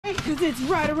Because it's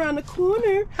right around the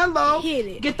corner. Hello. Hit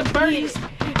it. Get the birdies.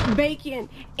 Bacon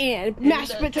and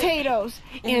mashed potatoes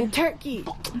and turkey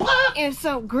and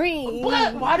some greens.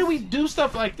 What? Why do we do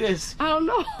stuff like this? I don't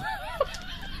know.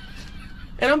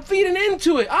 And I'm feeding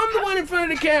into it. I'm the one in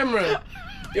front of the camera.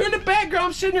 You're in the background.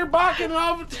 I'm sitting here barking and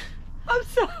all. I'm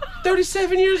sorry.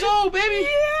 37 years old, baby.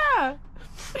 Yeah.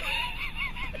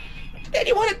 And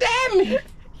you want to dab me?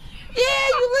 Yeah,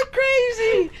 you look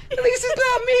crazy. At least it's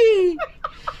not me.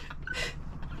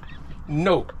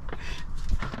 No.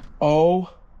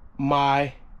 Oh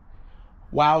my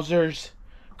wowzers.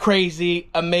 Crazy,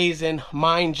 amazing,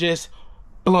 mind just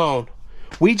blown.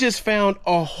 We just found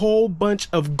a whole bunch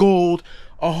of gold,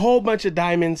 a whole bunch of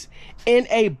diamonds in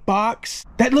a box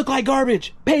that looked like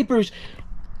garbage, papers,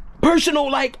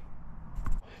 personal, like.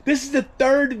 This is the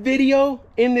third video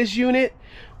in this unit.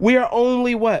 We are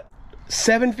only, what,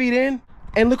 7 feet in?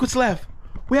 And look what's left.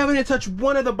 We haven't even touched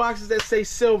one of the boxes that say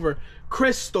silver,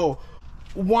 crystal,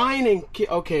 wine, and...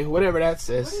 Okay, whatever that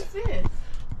says. What is this?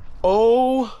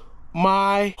 Oh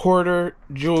my hoarder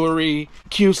jewelry.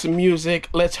 Cue some music.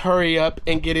 Let's hurry up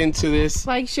and get into this.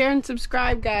 Like, share, and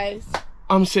subscribe, guys.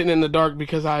 I'm sitting in the dark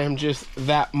because I am just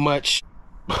that much.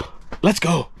 Let's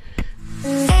go.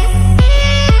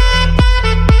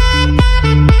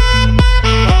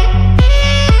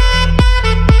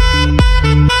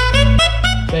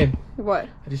 Babe. What?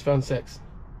 I just found sex.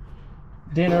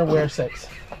 Dinner wear sex.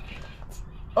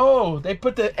 Oh, they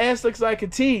put the S looks like a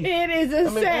T. It is a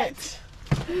set.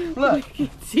 Look. You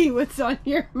can see what's on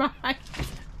your mind.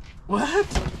 What?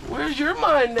 Where's your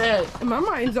mind at? My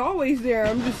mind's always there.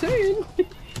 I'm just saying.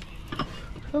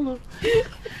 Hello.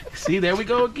 See, there we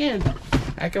go again.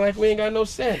 Acting like we ain't got no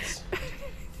sense.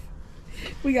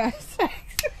 We got sex.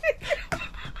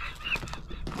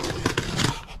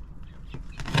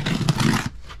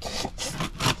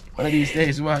 One of these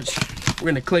days, watch. We're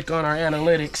gonna click on our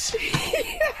analytics.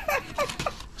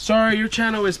 Sorry, your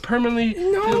channel is permanently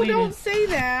deleted. Don't say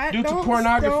that. Due to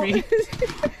pornography.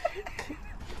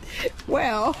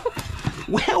 Well,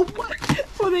 what?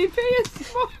 Well, they pay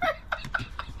us more.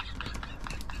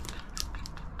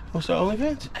 What's the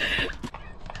OnlyFans?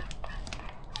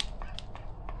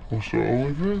 What's the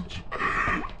OnlyFans?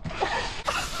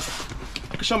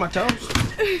 I can show my toes.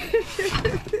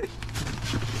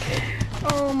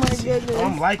 Oh my goodness.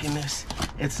 I'm liking this.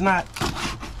 It's not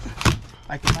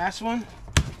like the last one.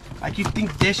 Like you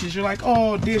think dishes, you're like,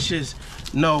 oh, dishes.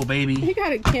 No, baby. You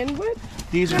got a Kenwood?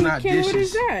 These are not dishes. What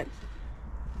is that?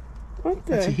 What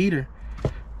the? It's a heater.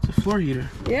 It's a floor heater.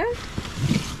 Yeah?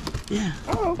 Yeah.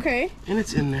 Oh, okay. And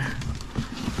it's in there.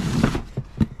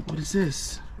 What is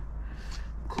this?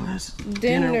 Class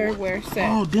Dinnerware set.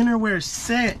 Oh, dinnerware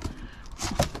set.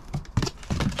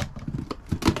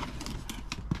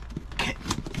 Okay.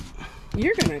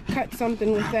 You're gonna cut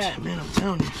something with that. Man, I'm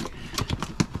telling you.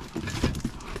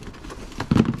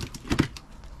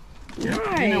 Yeah,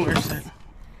 Nice. dinnerware set.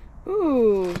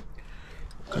 Ooh.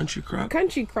 Country crock.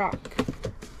 Country crock.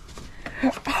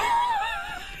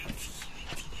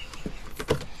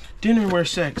 Dinnerware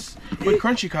sex with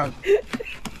crunchy crock.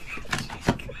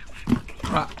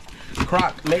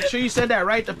 Crock. Make sure you said that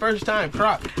right the first time.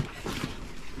 Crock.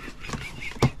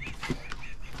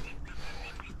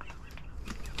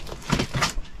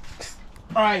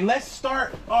 All right, let's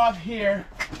start off here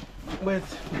with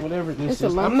whatever this It's a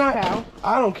is. lunch pal.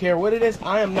 I don't care what it is.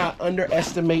 I am not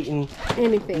underestimating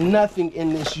Anything. nothing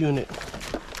in this unit.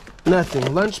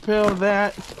 Nothing. Lunch pail,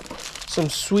 that. Some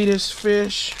Swedish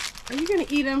fish. Are you gonna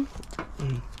eat them?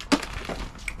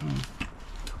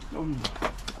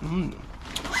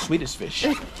 Swedish fish.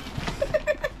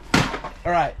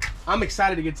 All right, I'm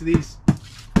excited to get to these.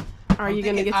 Are you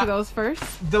gonna get to those first?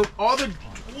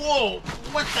 Whoa,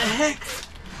 what the heck?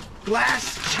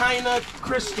 Glass, china,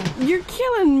 crystal. You're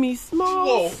killing me,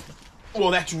 Smalls. Whoa,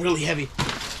 that's really heavy.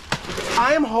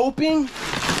 I am hoping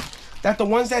that the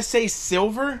ones that say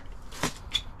silver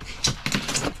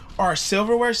are a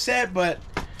silverware set, but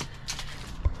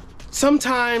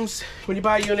sometimes when you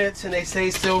buy units and they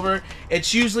say silver,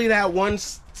 it's usually that one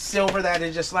silver that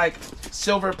is just like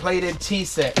silver plated tea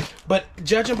set. But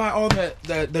judging by all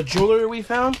the jewelry we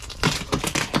found,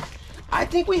 I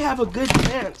think we have a good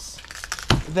chance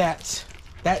that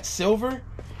that silver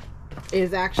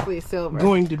Is actually silver.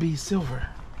 going to be silver.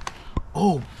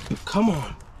 Oh, come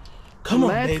on. Come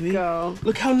on, baby. Let's go.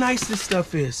 Look how nice this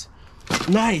stuff is.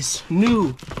 Nice,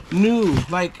 new,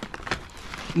 like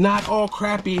not all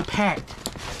crappy packed,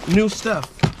 new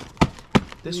stuff.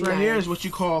 This right here is what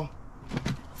you call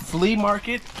flea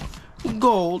market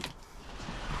gold.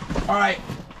 All right,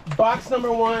 box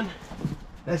number 1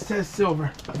 that says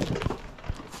silver.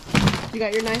 You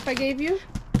got your knife I gave you?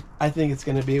 I think it's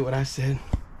gonna be what I said.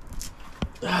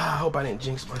 I hope I didn't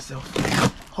jinx myself.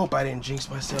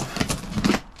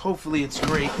 Hopefully it's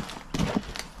great.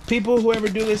 People, whoever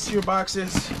do this to your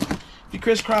boxes, if you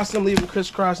crisscross them, leave them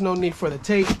crisscross. No need for the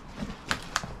tape.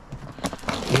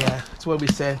 Yeah, that's what we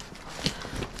said.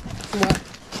 What?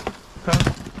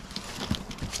 Huh?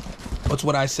 What's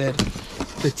what I said?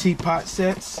 The teapot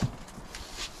sets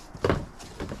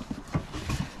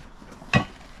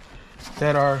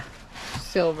that are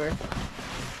Silver.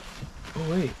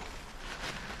 Oh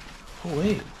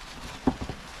wait.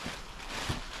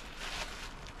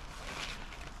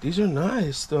 These are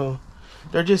nice though.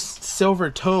 They're just silver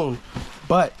tone,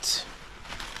 but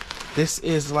this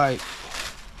is like,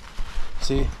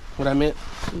 see what I meant?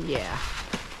 Yeah.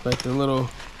 Like the little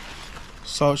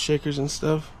salt shakers and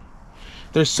stuff.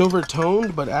 They're silver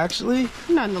toned, but actually,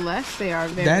 Nonetheless, they are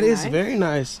very that nice. is very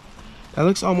nice. That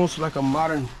looks almost like a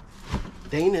modern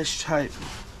Danish type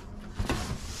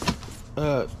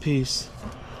piece.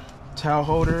 Towel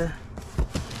holder.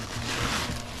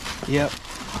 Yep.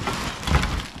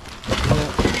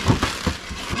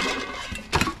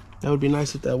 That would be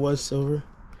nice if that was silver.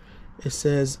 It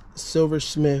says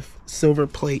silversmith, silver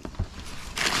plate.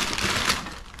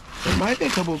 There might be a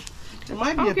couple. There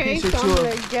might be a piece or so two. I'm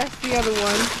gonna guess the other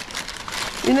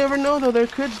one. You never know though. There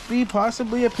could be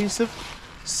possibly a piece of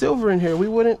silver in here. We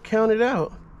wouldn't count it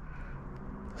out.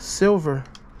 Silver.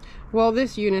 Well,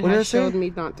 this unit What did has it say? showed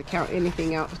me not to count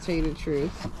anything out, to tell you the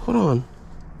truth. Hold on.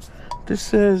 This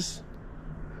says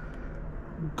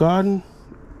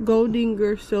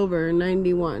Goldinger silver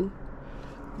 91.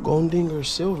 Goldinger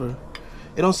silver.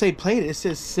 It don't say plated. It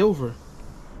says silver.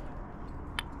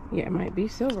 Yeah, it might be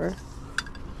silver.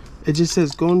 It just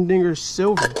says Goldinger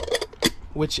silver,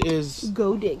 which is.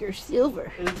 Goldinger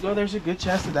silver. No, there's a good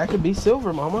chance that could be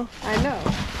silver, Mama. I know.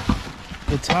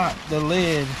 The top, the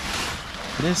lid,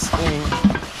 this thing.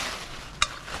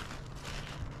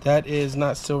 That is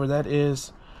not silver. That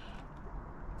is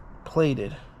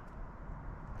plated.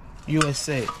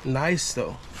 USA. Nice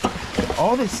though.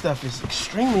 All this stuff is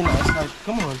extremely nice. Like,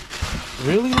 come on.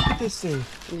 Really? Look at this thing.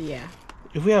 Yeah.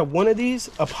 If we have one of these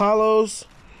Apollos,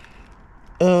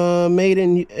 made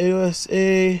in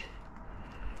USA,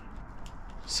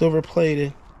 silver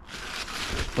plated.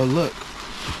 But look,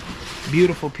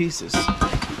 beautiful pieces. And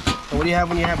what do you have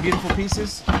when you have beautiful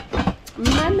pieces?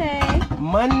 Money.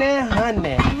 Money,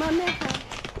 honey. Money.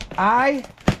 I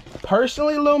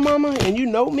personally, little mama, and you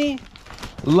know me,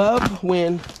 love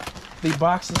when the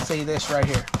boxes say this right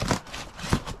here.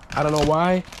 I don't know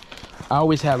why. I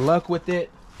always had luck with it.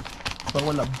 But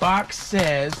when the box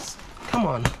says, come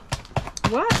on.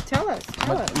 What? Tell us.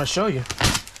 I'm gonna show you.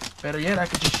 Better yet, I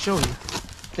could just show you.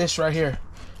 This right here.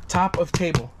 Top of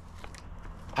table.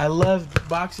 I love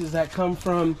boxes that come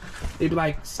from, they be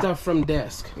like stuff from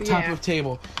desk. Top Yeah. of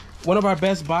table. One of our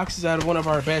best boxes out of one of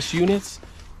our best units,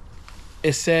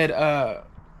 it said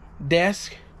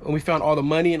desk. And we found all the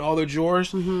money and all the drawers,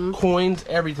 coins,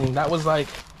 everything. That was like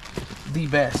the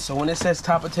best. So when it says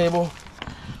top of table,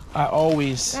 I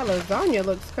always That lasagna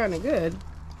looks kind of good.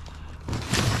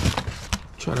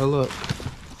 try to look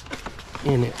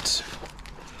in it.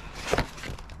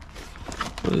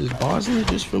 What is Bosley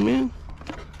just for men?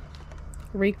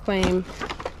 Reclaim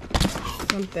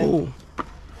something. Oh,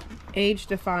 Age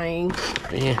defying.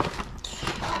 yeah.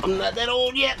 I'm not that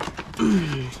old yet.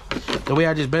 The way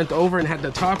I just bent over and had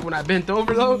to talk when I bent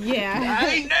over though. Yeah. I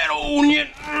ain't that old yet.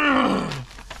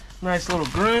 Nice little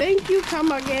grunt. Thank you,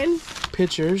 come again.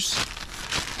 Pictures.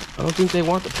 I don't think they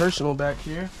want the personal back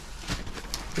here.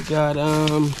 We got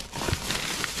some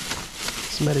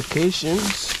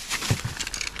medications.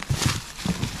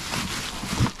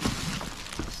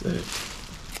 What's that?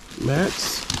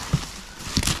 Mats.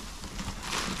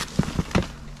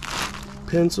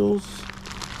 Pencils.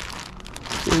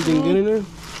 Anything good in there?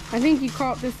 I think you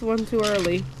caught this one too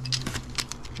early.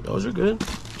 Those are good.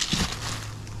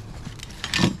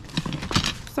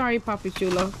 Sorry, Papi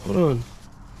Chulo. Hold on.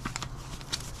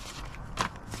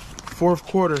 Fourth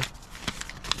quarter.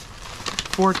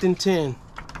 4th and 10.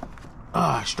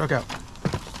 Ah, I struck out.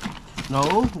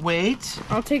 No, wait.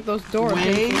 I'll take those door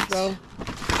Wait. pencils though.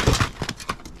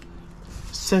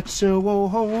 Sexual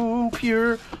home,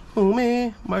 pure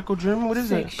homie. Michael German, what is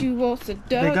that? Sexual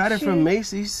seduction. They got it from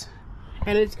Macy's.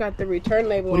 And it's got the return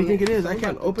label. What do you on think it is? I I'm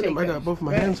can't about to open it. take I got both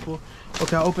my hands full.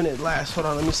 Okay, I'll open it last. Hold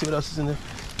on, let me see what else is in there.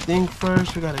 Thing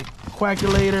first, we got a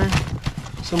coagulator,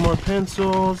 some more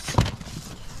pencils,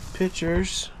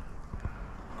 pictures.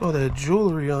 Oh, the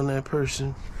jewelry on that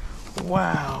person.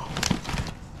 Wow.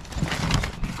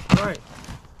 All right.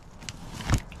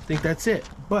 I think that's it.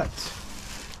 But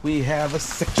we have a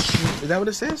section. Is that what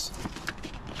it says?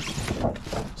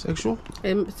 Actual?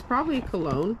 It's probably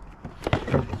cologne.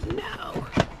 No.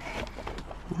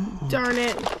 Darn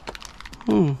it.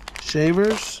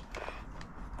 Shavers.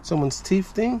 Someone's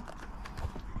teeth thing.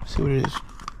 Let's see what it is.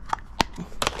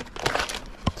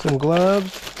 Some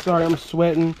gloves. Sorry, I'm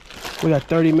sweating. We got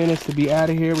 30 minutes to be out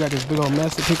of here. We got this big old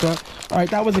mess to pick up. All right,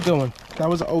 that was a good one. That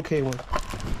was an okay one.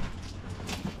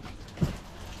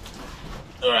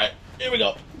 All right, here we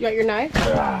go. You got your knife?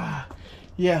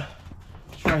 Yeah,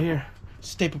 it's right here.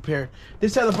 Stay prepared.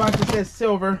 This other box that says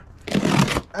silver.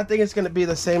 I think it's gonna be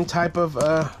the same type of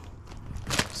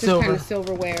silver. Kind of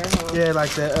silverware, huh? Yeah, like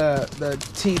the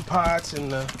teapots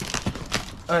and the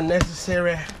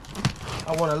unnecessary.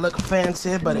 I want to look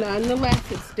fancy, but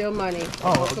nonetheless, it's still money.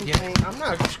 Oh, yeah. I'm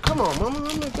not. Come on, mama.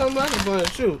 I'm not going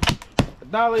to shoot.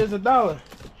 $1 is $1.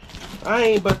 I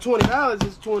ain't, but $20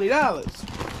 is $20.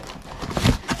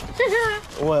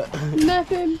 What?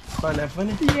 Nothing. Find that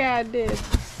funny? Yeah, I did.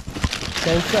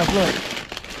 Same stuff. Look.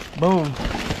 Boom.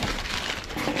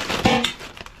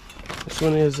 This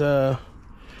one is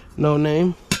no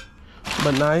name,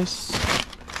 but nice.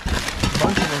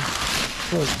 Bunch of them.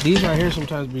 Look, these right here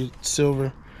sometimes be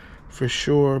silver for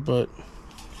sure, but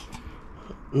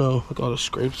no, look at all the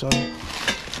scrapes on it.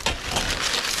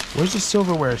 Where's the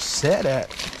silverware set at?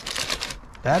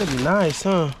 That'd be nice,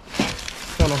 huh?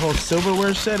 Found a whole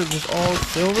silverware set of just all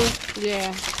silver?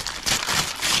 Yeah.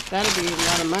 That'd be a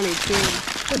lot of money too.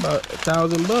 About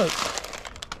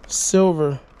 $1,000.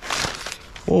 Silver.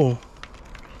 Oh.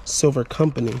 Silver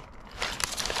company.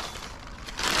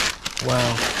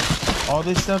 Wow. All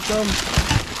this stuff though,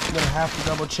 I'm gonna have to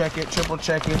double check it, triple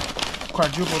check it,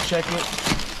 quadruple check it,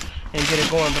 and get it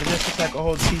going. But it just looks like a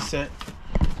whole tea set.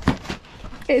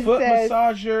 It Foot says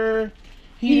massager,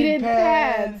 heated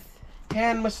pads,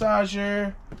 hand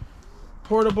massager,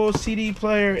 portable CD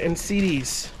player, and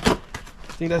CDs.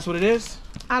 Think that's what it is?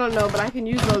 I don't know, but I can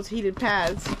use those heated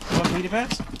pads. You want some heated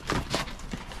pads?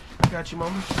 Got you,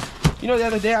 mama. You know, the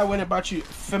other day I went and bought you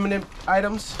feminine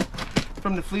items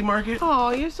from the flea market.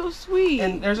 Oh, you're so sweet.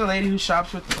 And there's a lady who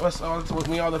shops with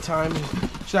me all the time.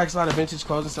 She likes a lot of vintage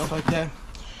clothes and stuff like that.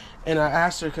 And I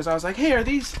asked her, because I was like, hey, are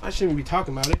these, I shouldn't be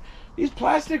talking about it, these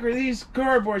plastic or these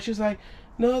cardboard? She was like,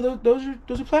 no, those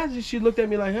are plastic. She looked at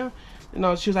me like, huh?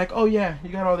 And she was like, oh yeah, you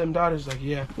got all them daughters. Like,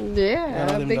 yeah.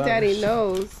 Yeah, Big Daddy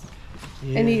knows.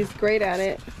 Yeah. And he's great at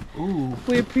it. Ooh.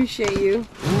 We appreciate you.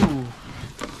 Ooh.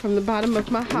 From the bottom of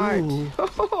my heart. Ooh.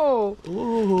 Oh.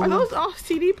 Ooh. Are those all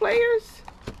CD players?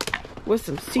 With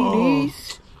some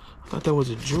CDs? Oh, I thought that was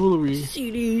a jewelry.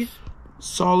 CDs.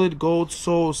 Solid gold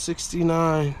soul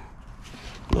 69.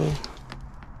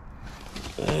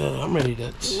 I'm ready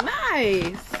to.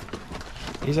 Nice.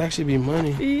 These actually be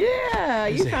money. Yeah,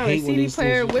 you found a CD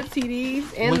player with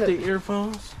CDs and with the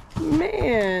earphones.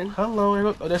 Man.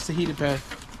 Hello. Oh, that's the heated pad.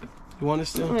 You want it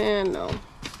still? Man, no.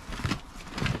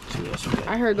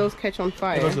 I heard those catch on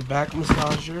fire. There's a back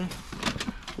massager.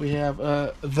 We have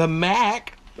the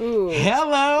Mac. Ooh.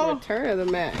 Hello. Return of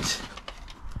the Mac.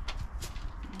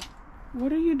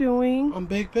 What are you doing? I'm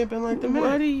big pimping like the Mac.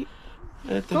 What are you?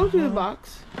 Go through the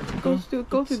box. Go through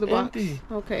the box. Empty.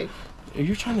 Okay.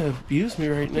 You're trying to abuse me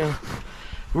right now.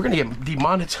 We're gonna get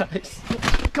demonetized.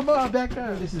 Come on, back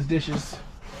up. This is dishes.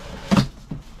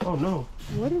 Oh no.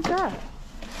 What is that?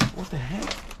 What the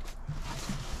heck?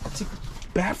 It's a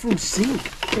bathroom sink.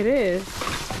 It is.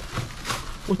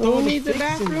 Who needs a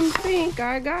bathroom sink?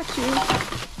 I got you.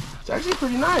 It's actually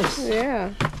pretty nice.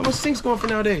 Yeah. How much sink's going for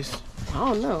nowadays? I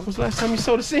don't know. When's the last time you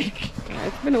sold a sink?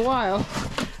 It's been a while.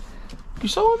 You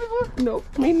sold one before? Nope.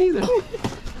 Me neither.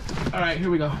 All right,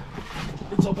 here we go.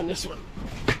 Let's open this one.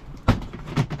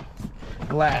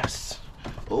 Glass.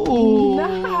 Ooh.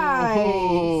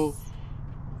 Nice.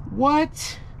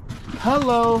 What?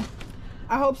 Hello.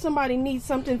 I hope somebody needs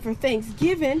something for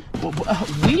Thanksgiving.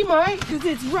 We might. Because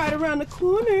it's right around the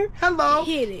corner. Hello.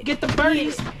 Hit it. Get the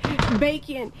birdies.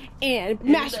 Bacon and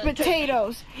mashed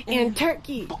potatoes and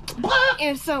turkey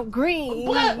and some greens.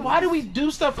 Why do we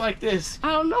do stuff like this?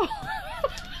 I don't know.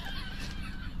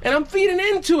 And I'm feeding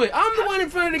into it. I'm the one in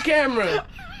front of the camera.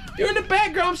 You're in the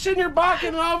background. I'm sitting here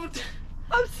barking all over.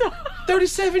 I'm sorry.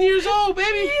 37 years old,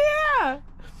 baby. Yeah.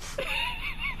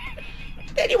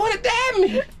 Then you want to dab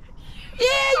me.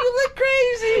 Yeah, you look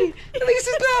crazy. At least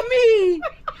it's not me.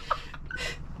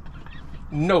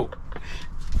 No.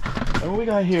 And what we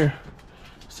got here?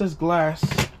 It says glass.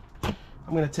 I'm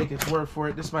going to take its word for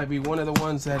it. This might be one of the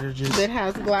ones that are just... That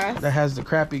has glass? That has the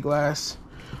crappy glass.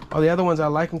 All the other ones, I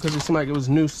like them because it seemed like it was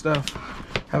new stuff.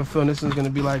 I have a feeling this one's going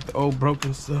to be like the old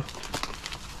broken stuff.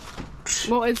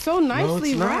 Well, it's so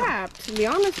nicely wrapped, to be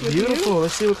honest with you. Beautiful.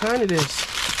 Let's see what kind it is.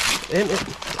 And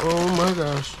oh my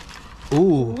gosh.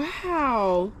 Ooh.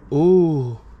 Wow.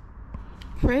 Ooh.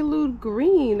 Prelude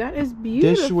green. That is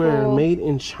beautiful. Dishware made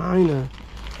in China.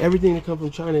 Everything that comes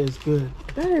from China is good.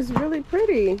 That is really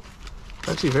pretty.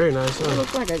 Actually, very nice, It huh?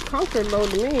 looks like a Concord load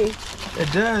to me.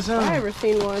 It does, huh? If I ever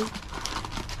seen one.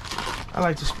 I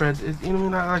like to spread, you know what I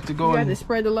mean? I like to go You got and to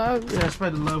spread the love. yeah,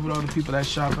 spread the love with all the people that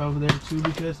shop over there too,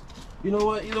 because you know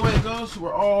what? Either way it goes,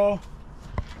 we're all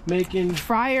making.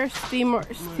 Fryer,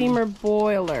 steamer,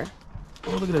 boiler.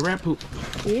 Oh, look at the rat poop.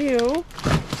 Ew.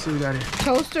 Let's see what we got here.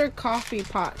 Toaster, coffee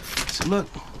pots. So look,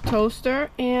 Toaster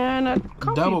and a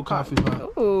coffee double pot. coffee pot.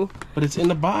 Ooh. But it's in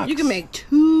the box. You can make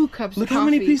 2 cups Look of coffee. how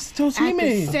many pieces of toast he at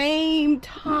made. the same Look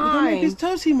how many time. pieces of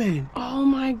toast he made. Oh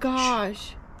my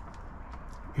gosh.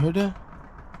 You heard that?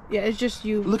 Yeah, it's just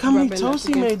you. Look how many rubbing up toast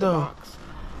he against made the though. box.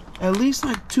 At least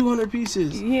like 200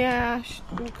 pieces. Yeah.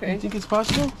 You Okay. think it's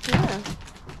possible? Yeah.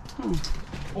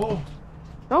 Oh,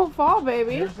 Don't fall,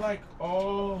 baby. there's like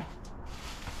all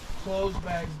clothes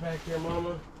bags back here,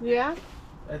 mama. Yeah.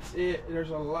 That's it. There's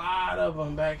a lot of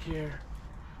them back here.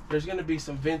 There's gonna be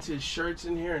some vintage shirts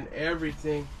in here and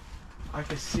everything. I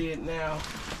can see it now.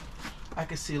 I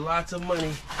can see lots of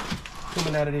money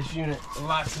coming out of this unit.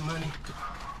 Lots of money.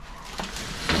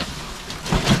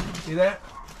 See that?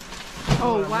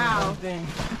 Oh wow. Thing.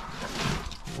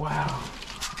 Wow.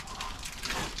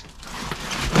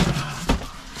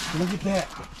 Look at that.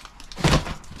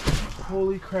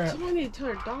 Holy crap. Somebody need to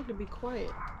tell her dog to be quiet.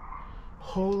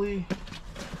 Holy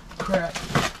crap.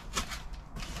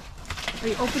 Are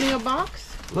you opening a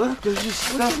box? Look, there's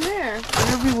just What's in stuff there?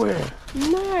 everywhere.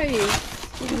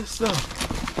 Nice. Look at this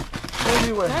stuff.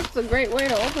 Everywhere. That's a great way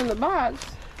to open the box.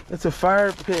 It's a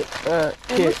fire pit It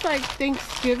kit. looks like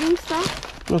Thanksgiving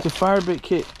stuff. No, it's a fire pit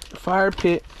kit. Fire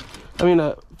pit. I mean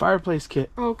a fireplace kit.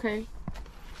 Okay.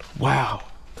 Wow.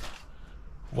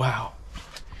 Wow.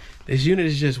 This unit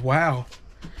is just wow.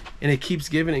 And it keeps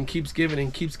giving and keeps giving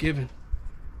and keeps giving.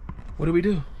 What do we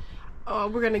do?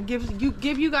 We're gonna give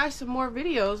you guys some more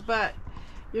videos, but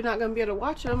you're not gonna be able to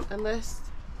watch them unless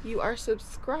you are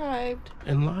subscribed.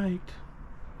 And liked.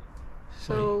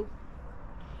 So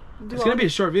It's gonna be a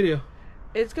short video.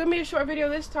 It's gonna be a short video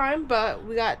this time, but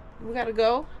we gotta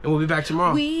go. And we'll be back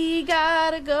tomorrow. We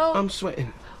gotta go. I'm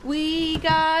sweating. We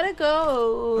gotta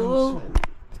go. I'm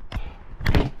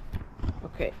sweating.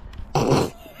 Okay.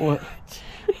 What?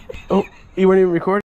 Oh, you weren't even recording?